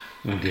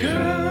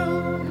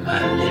Girl,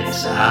 my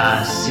lips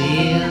are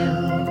sealed.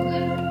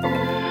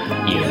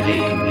 You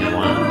make me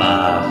want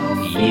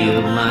barf.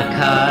 Yield my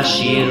car,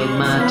 shield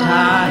my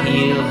tie,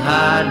 heel,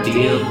 high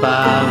deal,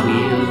 bar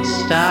wheel,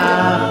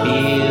 stop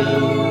you.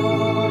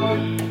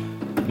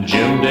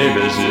 Jim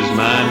Davis is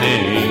my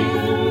name.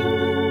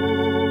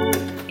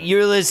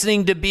 You're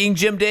listening to Being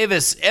Jim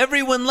Davis.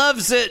 Everyone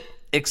loves it,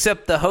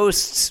 except the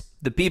hosts,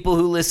 the people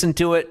who listen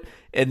to it,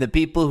 and the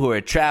people who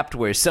are trapped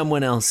where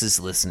someone else is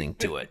listening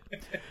to it.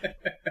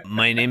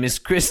 My name is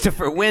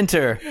Christopher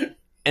Winter,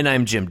 and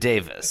I'm Jim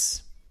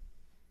Davis.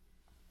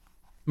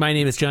 My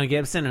name is John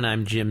Gibson, and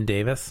I'm Jim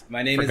Davis.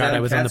 My name is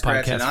Adam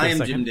Katzcratch, and I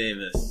am Jim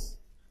Davis.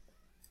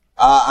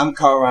 I'm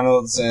Carl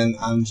Reynolds, and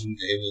I'm Jim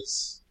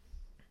Davis.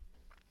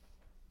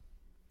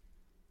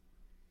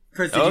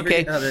 Chris,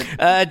 Okay.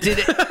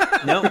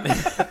 No.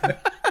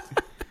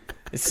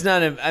 It's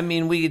not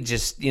we could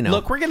just,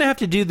 Look, we're going to have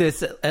to do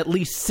this at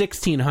least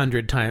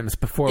 1,600 times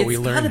before we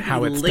learn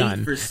how it's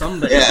done. For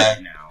somebody right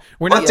now.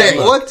 What day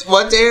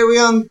are we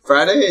on?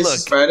 Friday?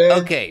 Is Friday?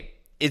 Okay,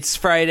 it's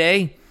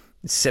Friday.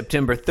 It's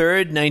September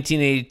 3rd,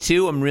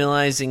 1982. I'm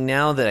realizing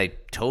now that I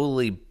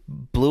totally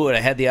blew it. I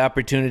had the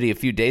opportunity a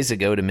few days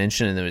ago to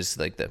mention it. It was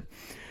like the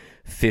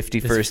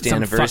 51st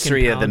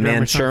anniversary of the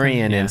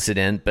Manchurian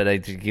incident, but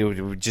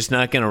we're just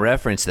not going to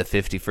reference the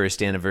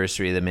 51st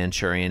anniversary of the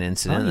Manchurian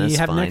incident. Well, That's you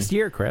have fine. next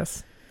year,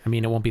 Chris. I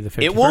mean, it won't be the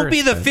 51st. It won't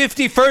be the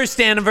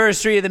 51st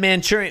anniversary of the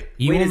Manchurian.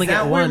 You only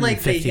get one. Where, they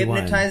 51.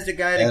 hypnotized a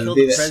guy to kill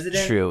the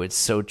president? True, it's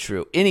so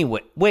true.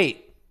 Anyway,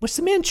 wait, was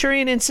the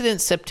Manchurian incident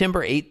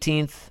September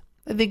 18th?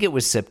 I think it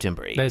was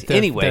September 18th.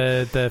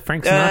 Anyway, the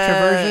Frank Sinatra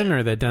version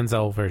or the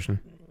Denzel version?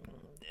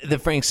 The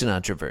Frank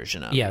Sinatra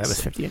version. Obviously. Yeah, that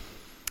was 58.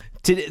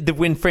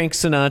 When Frank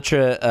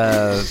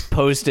Sinatra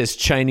posed as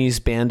Chinese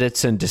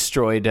bandits and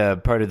destroyed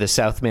part of the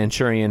South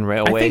Manchurian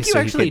Railway. I think you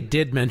actually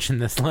did mention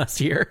this last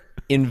year.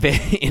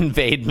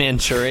 Invade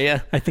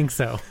Manchuria. I think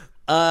so.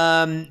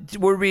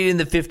 We're reading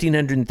the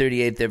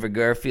 1538th ever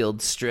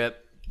Garfield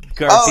strip.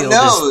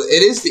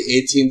 It is the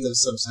 18th of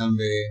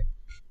September.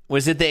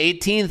 Was it the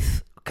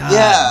 18th? God,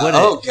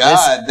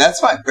 yeah.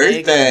 That's my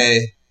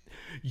birthday.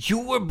 You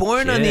were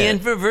born on the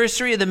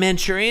anniversary of the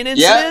Manchurian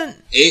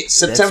incident? Yeah,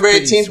 September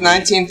 18th,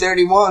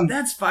 1931.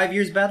 That's 5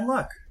 years bad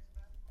luck.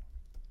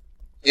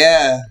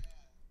 Yeah.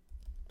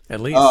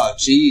 At least. Oh,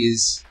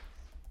 jeez.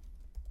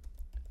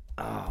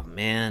 Oh,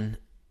 man.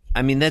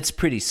 I mean, that's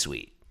pretty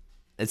sweet.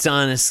 It's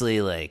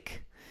honestly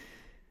like...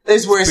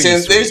 There's worse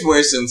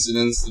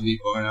incidents to be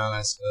born on,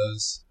 I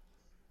suppose.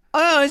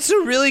 Oh, it's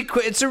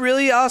a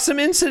really awesome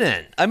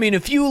incident. I mean,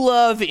 if you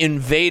love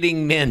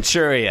invading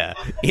Manchuria,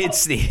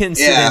 it's the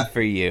incident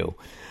for you.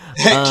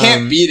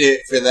 Can't beat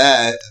it for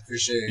that, for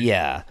sure.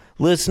 Yeah.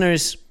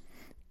 Listeners,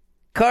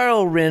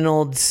 Carl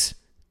Reynolds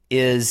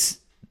is...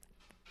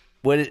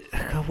 What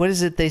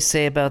is it they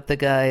say about the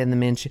guy in the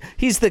Manchuria?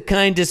 He's the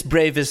kindest,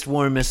 bravest,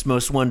 warmest,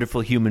 most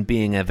wonderful human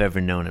being I've ever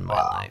known in my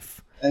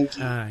life. Thank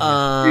you.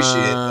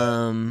 Appreciate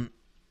that.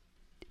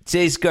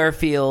 Today's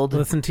Garfield...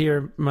 Listen to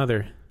your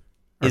mother.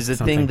 Is a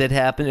thing that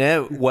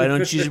happened. Why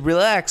don't you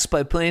relax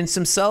by playing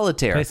some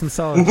solitaire? Play some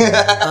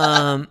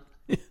solitaire.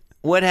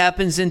 What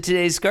happens in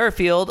today's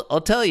Garfield?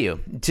 I'll tell you.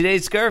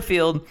 Today's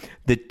Garfield,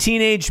 the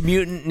Teenage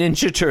Mutant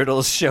Ninja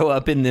Turtles show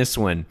up in this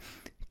one.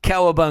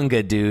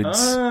 Cowabunga, dudes.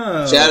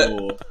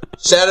 Oh.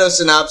 Shadow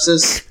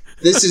synopsis.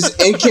 This is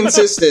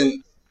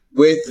inconsistent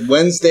with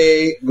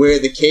Wednesday, where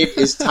the cape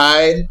is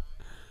tied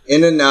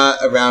in a knot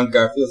around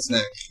Garfield's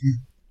neck.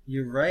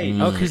 You're right.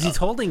 Oh, because he's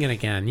holding it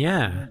again.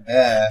 Yeah.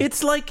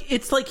 It's like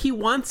he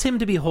wants him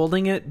to be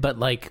holding it, but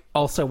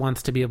also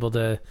wants to be able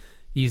to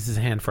use his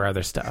hand for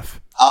other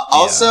stuff.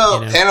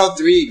 Panel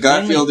 3,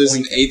 Garfield is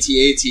an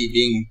AT-AT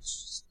being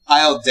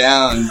piled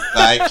down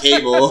by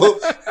cable.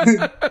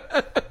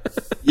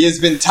 He has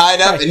been tied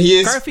up and he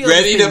is Garfield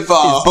ready to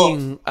fall. Is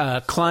being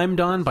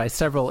climbed on by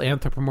several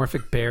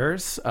anthropomorphic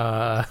bears.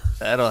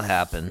 That'll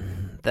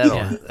happen.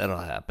 That'll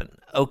happen.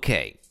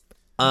 Okay.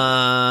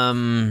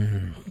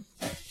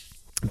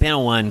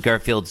 Panel 1,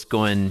 Garfield's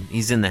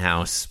he's in the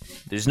house.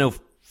 There's no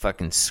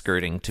fucking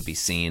skirting to be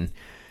seen.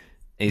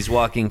 He's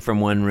walking from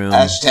one room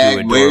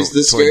Hashtag, where's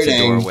the towards a skirting?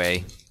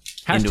 doorway.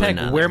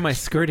 Hashtag, where my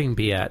skirting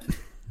be at?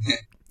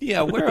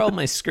 Yeah, where are all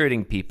my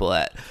skirting people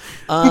at?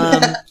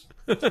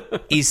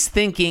 He's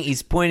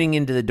pointing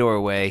into the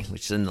doorway,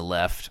 which is in the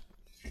left.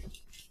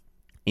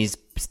 He's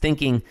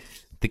thinking,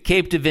 the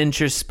Caped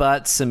Avenger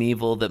spots some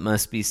evil that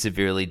must be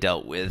severely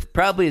dealt with.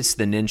 Probably it's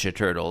the Ninja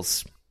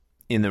Turtles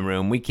in the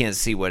room. We can't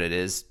see what it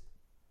is.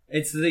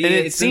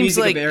 It seems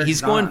like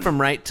he's going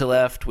from right to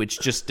left, which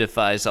just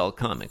defies all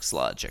comics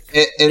logic.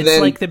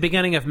 It's like the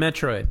beginning of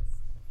Metroid.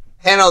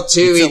 Panel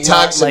 2, he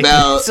talks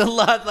about... It's a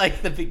lot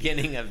like the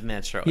beginning of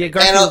Metroid. Yeah,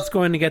 Garfield's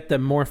going to get the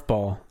morph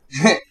ball.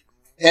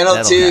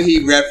 Panel 2,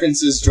 he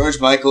references George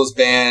Michael's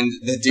band,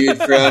 the dude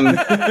from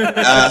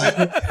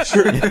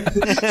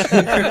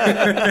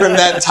from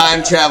that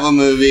time travel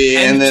movie,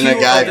 and then a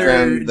guy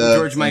from the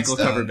George Michael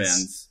cover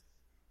bands.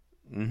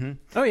 Mm-hmm.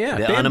 Oh, yeah.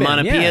 The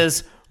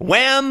onomatopoeias,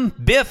 Wham,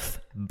 Biff,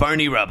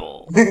 Barney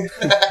Rubble.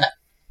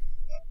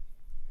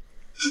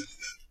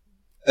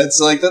 It's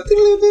like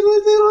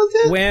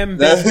the Wham,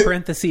 bam,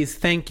 parentheses,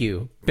 thank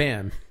you,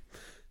 bam.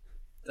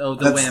 Oh,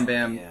 the wham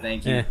bam,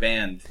 thank you,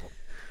 band.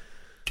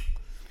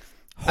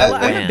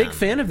 I'm a big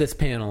fan of this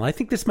panel. I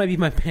think this might be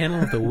my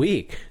panel of the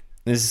week.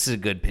 This is a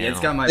good panel. Yeah, it's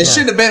got my This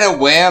should have been a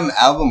Wham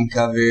album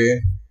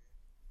cover.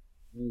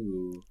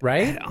 Ooh.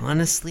 Right?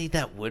 Honestly,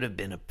 that would have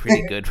been a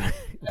pretty good one.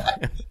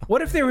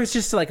 What if there was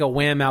just like a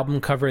Wham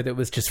album cover that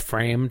was just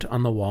framed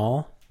on the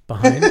wall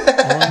behind all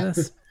of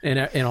this in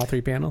all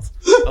three panels?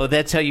 Oh,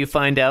 that's how you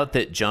find out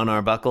that John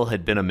Arbuckle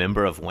had been a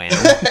member of Wham?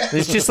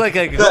 It's just like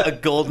a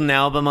golden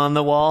album on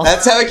the wall.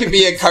 That's how it could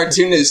be a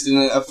cartoonist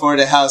and afford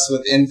a house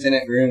with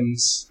infinite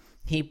rooms.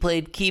 He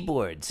played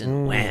keyboards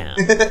in Wham.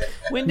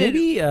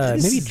 Maybe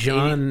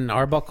John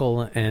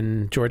Arbuckle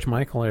and George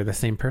Michael are the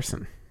same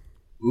person.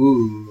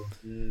 Ooh.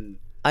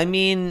 I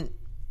mean,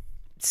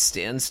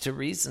 stands to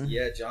reason.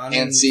 Yeah, John.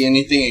 Can't see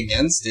anything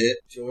against it.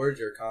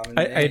 George are common.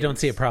 I don't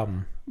see a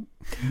problem.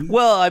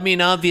 Well, I mean,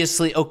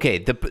 obviously, okay,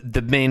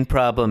 the main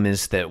problem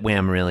is that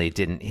Wham really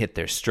didn't hit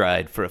their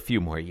stride for a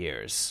few more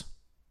years.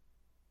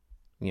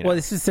 You know. Well,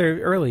 this is their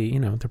early,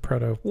 their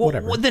proto,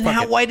 whatever. Well, then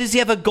Fuck it. why does he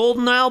have a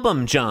golden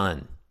album,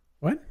 John?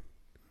 What?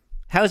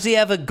 How does he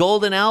have a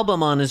golden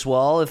album on his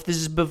wall if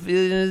this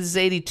is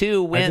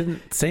 82? I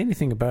didn't say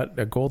anything about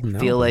a golden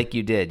album. Feel like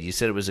you did. You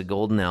said it was a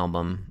golden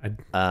album. Why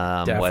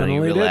don't definitely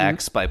you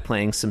relax didn't. by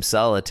playing some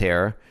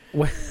solitaire?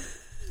 What?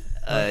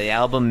 The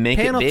album Make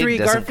Panel It Big 3,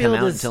 doesn't Garfield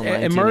come out is until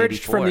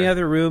emerged 1984. from the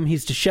other room.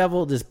 He's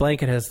disheveled. His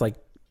blanket has like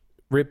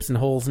rips and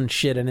holes and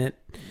shit in it.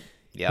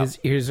 Yep. His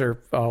ears are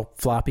all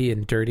floppy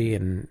and dirty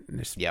and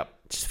Yep.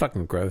 just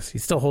fucking gross.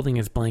 He's still holding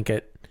his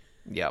blanket.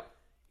 Yep.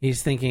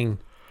 He's thinking,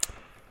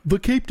 the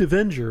Caped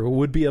Avenger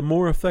would be a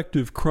more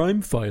effective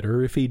crime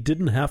fighter if he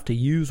didn't have to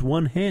use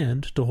one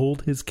hand to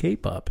hold his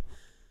cape up.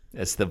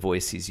 That's the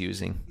voice he's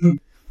using.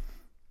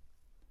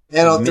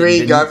 Panel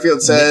 3,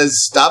 Garfield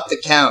says, stop the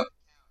count.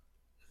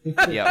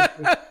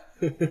 Yep.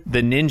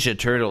 The Ninja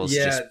Turtles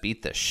Yeah. just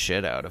beat the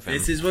shit out of him.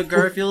 This is what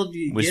Garfield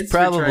Was gets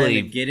probably- for trying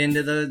to get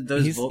into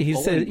those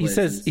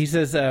He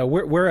says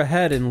we're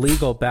ahead in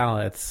legal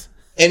ballots.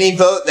 Any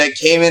vote that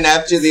came in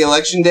after the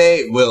election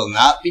day will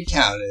not be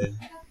counted.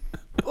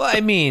 Well,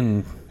 I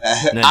mean,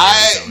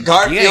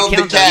 Garfield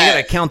the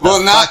cat,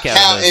 will not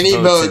count any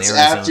votes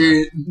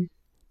after.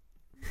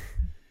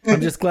 I'm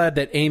just glad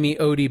that Amy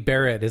Odie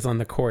Barrett is on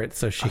the court,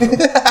 so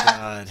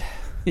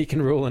he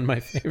can rule in my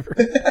favor.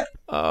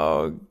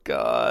 Oh,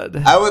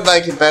 God. I would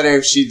like it better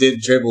if she did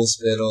dribble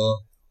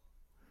spittle.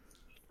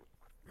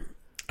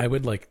 I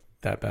would like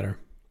that better.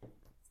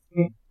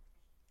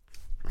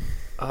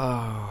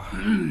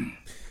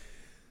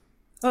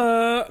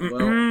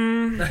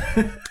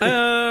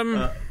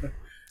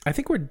 I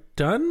think we're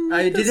done.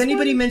 Did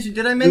anybody mention?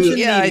 Did I mention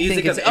Yeah, the I music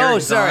think of it's. Eric Oh,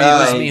 sorry, Zahn it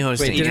was by- me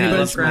hosting. Wait, did Yeah,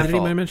 that's my anybody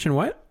fault. mention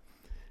what?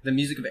 The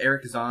music of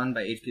Eric Zahn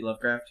by H.P.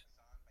 Lovecraft.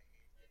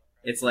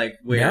 It's like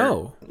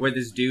where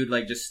this dude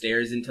like just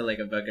stares into like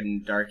a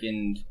fucking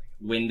darkened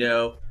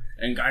window,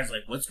 and guy's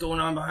like, "What's going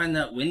on behind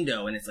that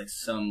window?" And it's like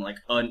some like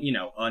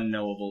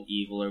unknowable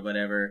evil or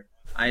whatever.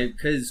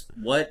 Because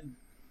what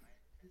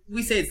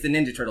we say it's the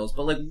Ninja Turtles,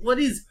 but like what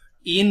is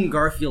in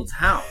Garfield's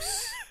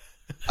house?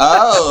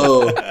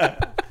 Oh,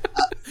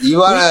 you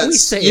want We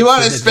say to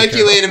it's the Ninja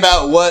speculate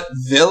about what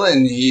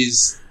villain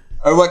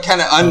or what kind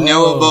of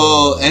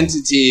unknowable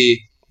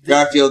entity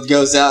Garfield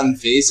goes out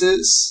and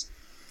faces?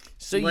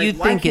 So Like, you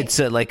why think can't- it's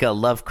like a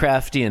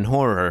Lovecraftian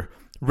horror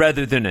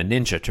rather than a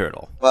Ninja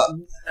Turtle? Well,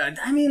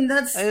 I mean,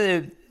 that's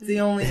the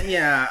only.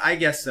 Yeah, I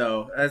guess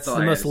so. That's all. It's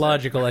the most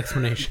logical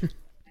explanation.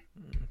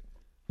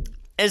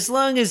 As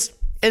long as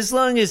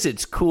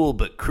it's cool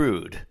but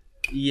crude.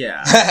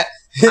 Yeah.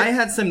 I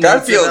had some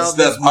notes Garfield's about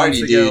the this party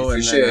months dude, ago, for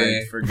and sure.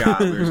 then I forgot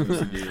we were supposed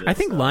to do this. I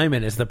think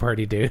Lyman is the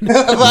party dude. John.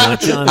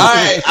 all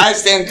right, I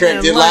stand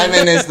corrected.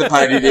 Lyman is the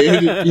party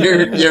dude.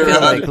 You're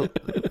wrong.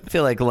 I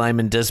feel like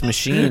Lyman does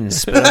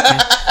machines. But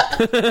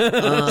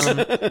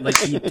okay. like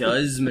he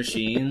does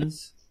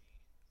machines.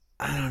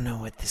 I don't know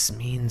what this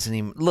means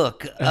anymore.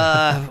 Look,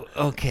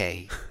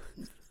 okay.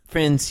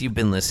 Friends, you've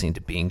been listening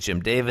to Being Jim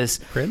Davis.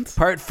 Prince?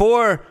 Part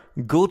 4,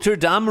 Gulter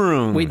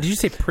Damarung. Wait, did you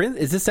say Prince?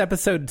 Is this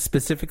episode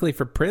specifically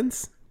for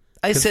Prince?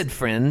 I said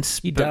friends,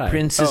 he but died.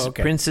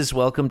 Prince is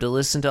welcome to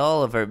listen to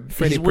all of our...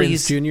 Freddie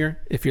Prinze Jr.,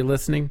 if you're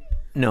listening.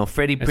 No,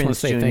 Freddie just wanna Prinze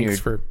say thanks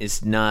Jr. for-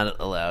 is not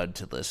allowed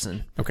to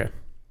listen. Okay.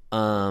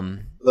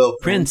 Little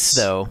Prince,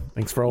 though,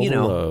 Thanks for all the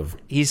love.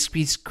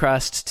 he's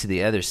crossed to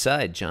the other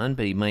side, John,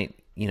 but he might,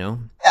 Yeah,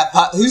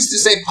 who's to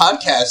say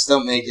podcasts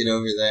don't make it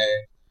over there?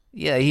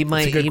 yeah, he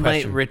might good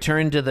might question.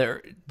 return to the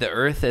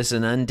Earth as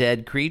an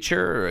undead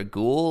creature or a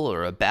ghoul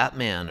or a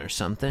Batman or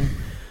something.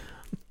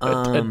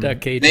 Maybe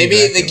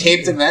the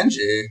Caped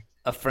Avenger.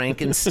 A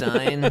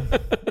Frankenstein,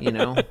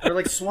 Or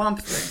like Swamp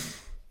Thing.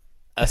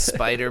 a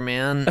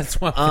Spider-Man.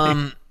 That's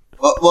one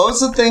What was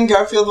the thing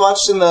Garfield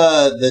watched in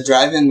the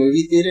drive-in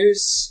movie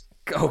theaters?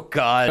 Oh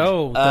God!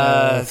 Oh,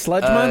 the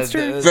Sludge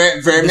Monster?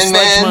 The Vermin Sludge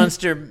Man?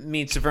 Monster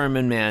meets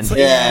Vermin Man.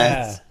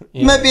 Yeah.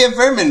 It might be a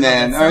Vermin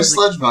Man or a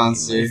Sludge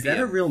Monster. Is that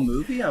a real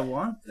movie? I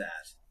want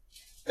that.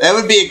 That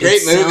would be a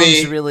great movie.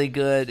 Sounds really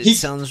good. It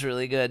sounds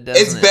really good,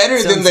 doesn't it's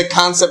better than the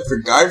concept for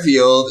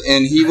Garfield,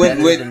 and he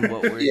went with than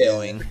what we're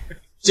doing.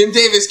 Jim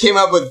Davis came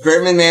up with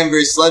Birdman Man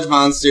vs. Sludge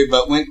Monster,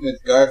 but went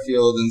with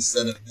Garfield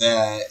instead of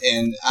that,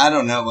 and I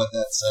don't know what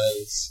that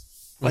says.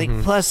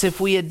 Plus, if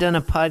we had done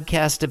a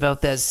podcast about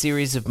that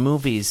series of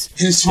movies,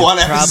 just one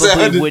episode,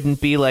 probably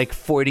wouldn't be like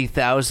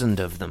 40,000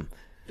 of them.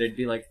 There'd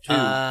be like 2.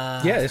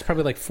 Yeah, there's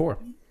probably like 4.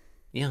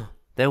 Yeah.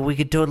 That we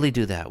could totally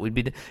do that.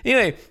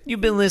 Anyway.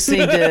 You've been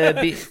listening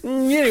to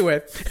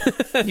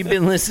you've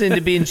been listening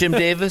to Being Jim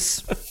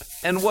Davis,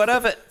 and what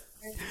of it?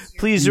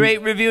 Please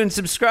rate, review, and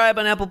subscribe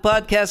on Apple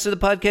Podcasts or the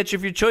podcatcher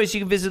of your choice. You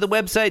can visit the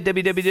website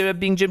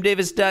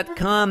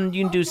www.beingjimdavis.com.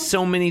 You can do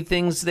so many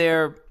things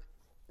there.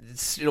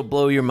 It'll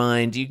blow your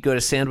mind. You can go to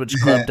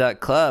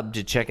sandwichclub.club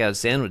to check out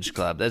Sandwich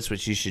Club. That's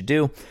what you should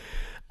do.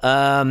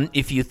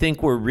 If you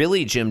think we're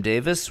really Jim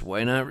Davis,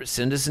 why not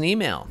send us an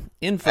email?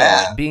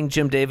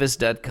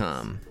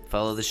 info@beingjimdavis.com.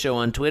 Follow the show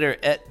on Twitter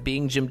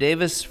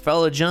 @beingjimdavis.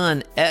 Follow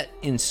John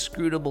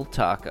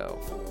 @inscrutabletacos.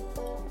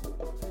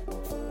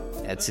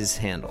 That's his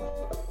handle.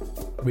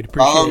 We'd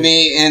appreciate Follow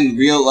me in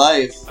real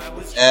life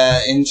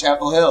in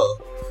Chapel Hill.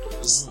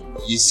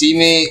 You see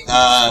me,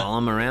 follow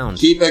him around.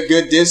 Keep a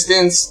good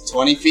distance,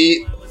 20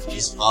 feet.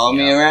 Just follow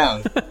me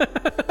around.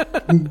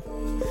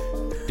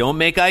 Don't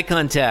make eye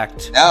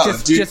contact. No,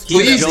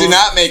 please do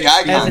not make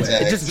eye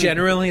contact. Just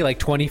generally, like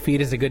 20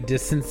 feet is a good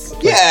distance.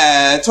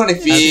 Yeah, 20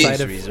 feet.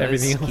 Outside of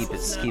everything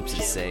else. Keeps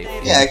it safe.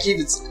 Yeah, keep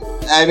it.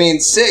 I mean,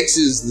 6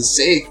 is the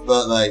safe,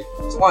 but like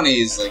 20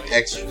 is like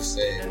extra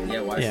safe.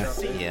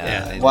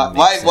 Yeah.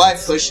 Why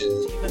push it?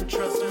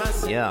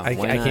 Yeah, I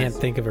can't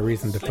think of a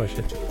reason to push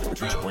it.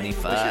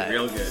 25.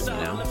 Real good. You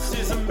know?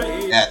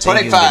 Yeah,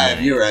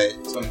 25. You're right.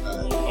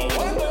 25.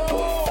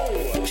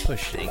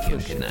 Push. Thank you.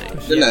 Good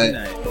night. Good night.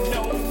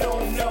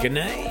 Good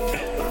night.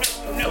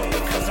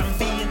 Because I'm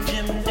being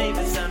Jim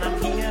Davis, and I'm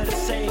here to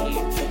say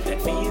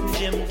that being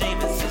Jim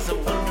Davis is a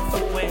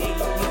wonderful way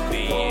to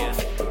be.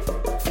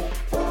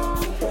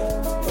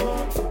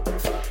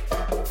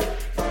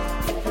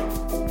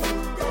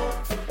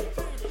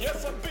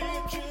 Yes, I'm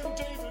being Jim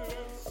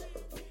Davis.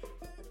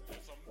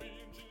 Yes, I'm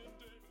being Jim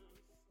Davis.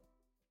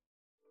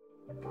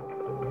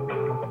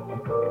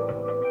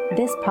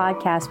 This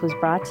podcast was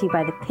brought to you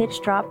by the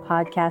Pitch Drop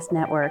Podcast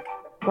Network.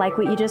 Like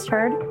what you just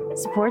heard?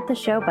 Support the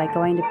show by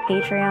going to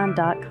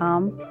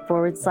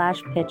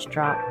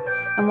patreon.com/pitchdrop.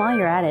 And while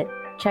you're at it,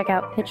 check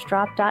out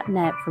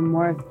pitchdrop.net for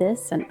more of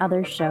this and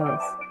other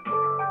shows.